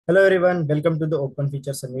Hello everyone, welcome to the Open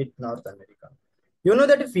Feature Summit North America. You know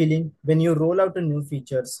that feeling when you roll out a new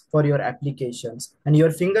features for your applications and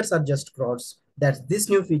your fingers are just crossed that this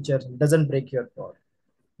new feature doesn't break your code.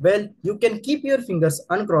 Well, you can keep your fingers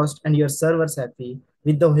uncrossed and your servers happy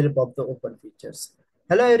with the help of the open features.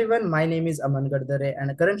 Hello everyone, my name is Aman Gadadare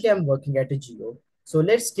and currently I'm working at a Geo. So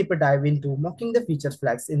let's keep a dive into mocking the feature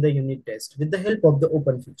flags in the unit test with the help of the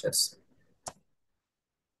open features.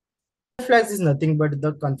 Flags is nothing but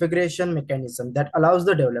the configuration mechanism that allows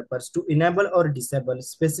the developers to enable or disable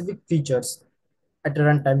specific features at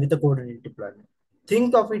runtime with a code deployment.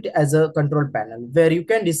 Think of it as a control panel where you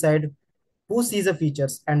can decide who sees the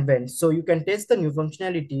features and when, so you can test the new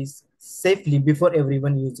functionalities safely before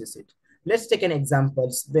everyone uses it. Let's take an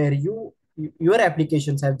examples where your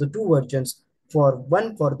applications have the two versions for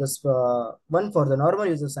one for the normal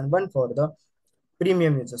users and one for the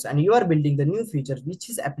premium users, and you are building the new feature which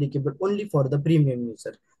is applicable only for the premium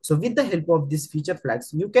user. So with the help of these feature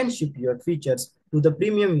flags you can ship your features to the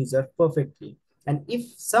premium user perfectly, and if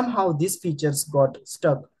somehow these features got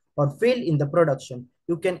stuck or failed in the production,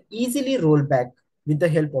 you can easily roll back with the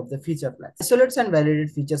help of the feature flags. Isolates and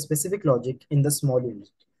validate feature specific logic in the small unit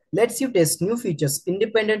lets you test new features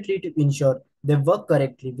independently to ensure they work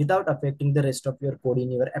correctly without affecting the rest of your code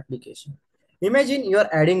in your application. Imagine you are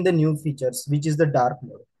adding the new features, which is the dark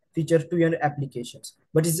mode feature to your applications,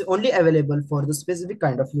 but is only available for the specific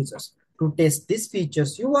kind of users. To test these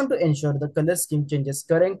features, you want to ensure the color scheme changes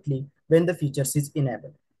correctly when the features is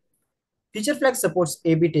enabled. Feature flag supports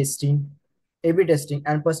A/B testing,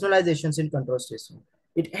 and personalizations in control testing.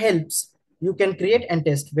 It helps you can create and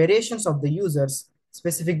test variations of the users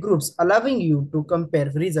specific groups, allowing you to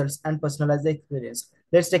compare results and personalize the experience.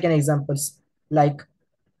 Let's take an examples like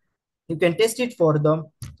you can test it for the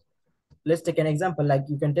let's take an example like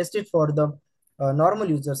you can test it for the normal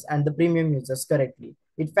users and the premium users correctly.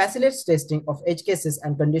 It facilitates testing of edge cases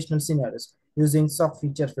and conditional scenarios using soft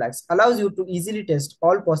feature flags, allows you to easily test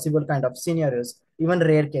all possible kind of scenarios, even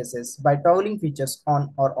rare cases, by toggling features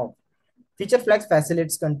on or off. Feature flags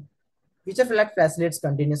facilitates feature flag facilitates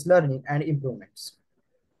continuous learning and improvements.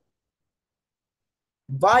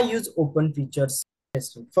 Why use open features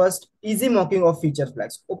testing? First, easy mocking of feature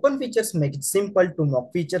flags. Open features make it simple to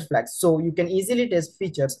mock feature flags, so you can easily test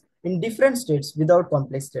features in different states without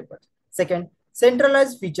complex steps. Second,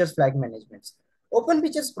 centralized feature flag management. Open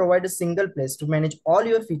features provide a single place to manage all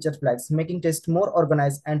your feature flags, making tests more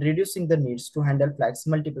organized and reducing the needs to handle flags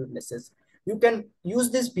multiple places. You can use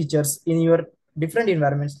these features in your different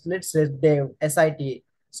environments. Let's say dev, SIT,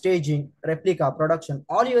 staging, replica, production,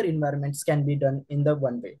 all your environments can be done in the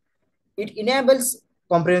one way. It enables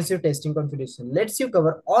comprehensive testing configuration, lets you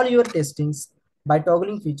cover all your testings by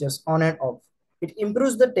toggling features on and off. It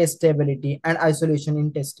improves the test stability and isolation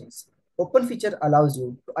in testings. Open feature allows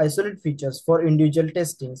you to isolate features for individual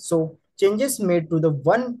testing, so changes made to the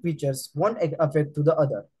one features won't affect to the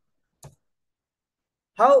other.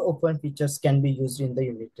 How open features can be used in the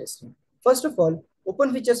unit testing? First of all,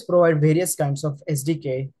 open features provide various kinds of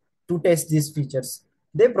SDK to test these features.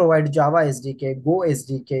 They provide Java SDK, Go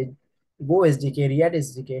SDK, React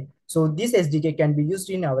SDK. So this SDK can be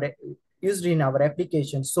used in our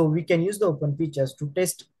application. So we can use the open features to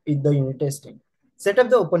test in the unit testing. Set up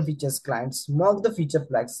the open features clients, mock the feature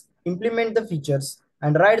flags, implement the features,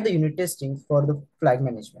 and write the unit testing for the flag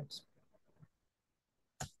management.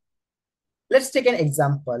 Let's take an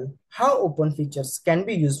example how open features can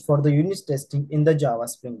be used for the unit testing in the Java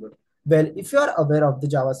Spring Boot. Well, if you are aware of the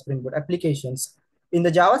Java Spring Boot applications, in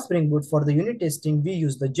the Java Spring Boot for the unit testing, we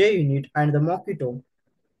use the JUnit and the Mockito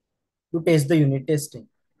to test the unit testing.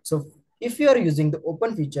 So if you are using the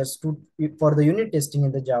open features for the unit testing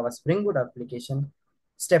in the Java Spring Boot application,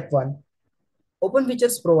 step one, open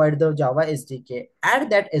features provide the Java SDK. Add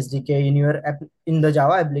that SDK in your in the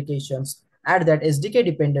Java applications. Add that SDK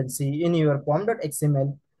dependency in your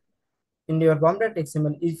pom.xml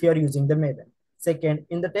if you are using the Maven. Second,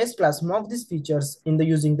 in the test class, mock these features in the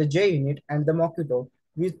using the JUnit and the Mockito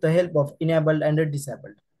with the help of enabled and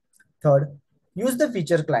disabled. Third, use the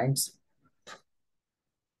feature clients.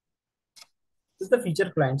 Use the feature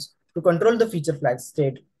clients to control the feature flag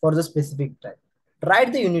state for the specific type.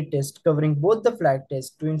 Write the unit test covering both the flag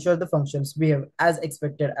test to ensure the functions behave as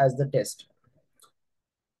expected as the test.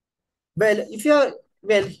 Well, if you are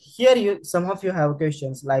here some of you have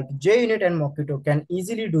questions like JUnit and Mockito can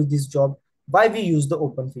easily do this job. Why we use the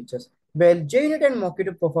open features? Well, JUnit and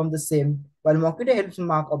Mockito perform the same. While Mockito helps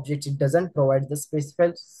mark objects, it doesn't provide the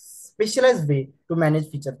specialized way to manage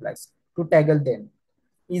feature flags to toggle them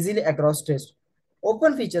easily across tests.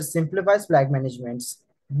 Open features simplifies flag management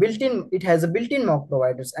Built-in, it has a built-in mock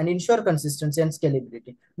providers and ensure consistency and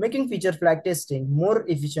scalability, making feature flag testing more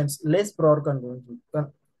efficient, less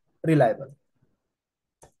reliable.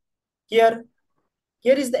 Here,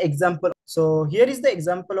 here is the example. So here is the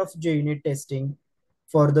example of JUnit testing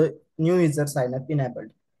for the new user sign up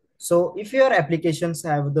enabled. So if your applications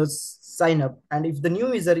have the sign up and if the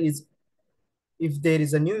new user is if there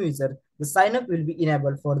is a new user, the sign up will be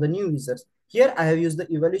enabled for the new users. Here I have used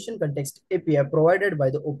the evaluation context API provided by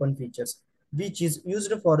the open features, which is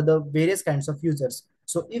used for the various kinds of users.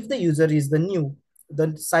 So if the user is the new,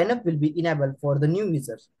 the sign up will be enabled for the new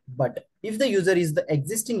users. But if the user is the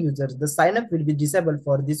existing user, the sign up will be disabled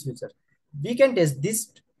for this user. We can test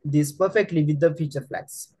this perfectly with the feature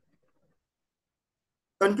flags.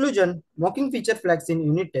 Conclusion, mocking feature flags in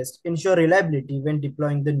unit tests ensure reliability when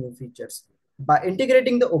deploying the new features. By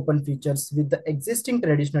integrating the open features with the existing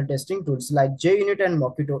traditional testing tools like JUnit and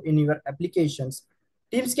Mockito in your applications,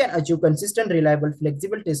 teams can achieve consistent, reliable,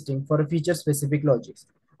 flexible testing for feature-specific logics.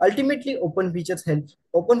 Ultimately, open features helps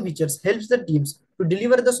the teams to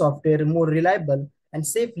deliver the software more reliable and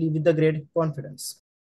safely with the great confidence.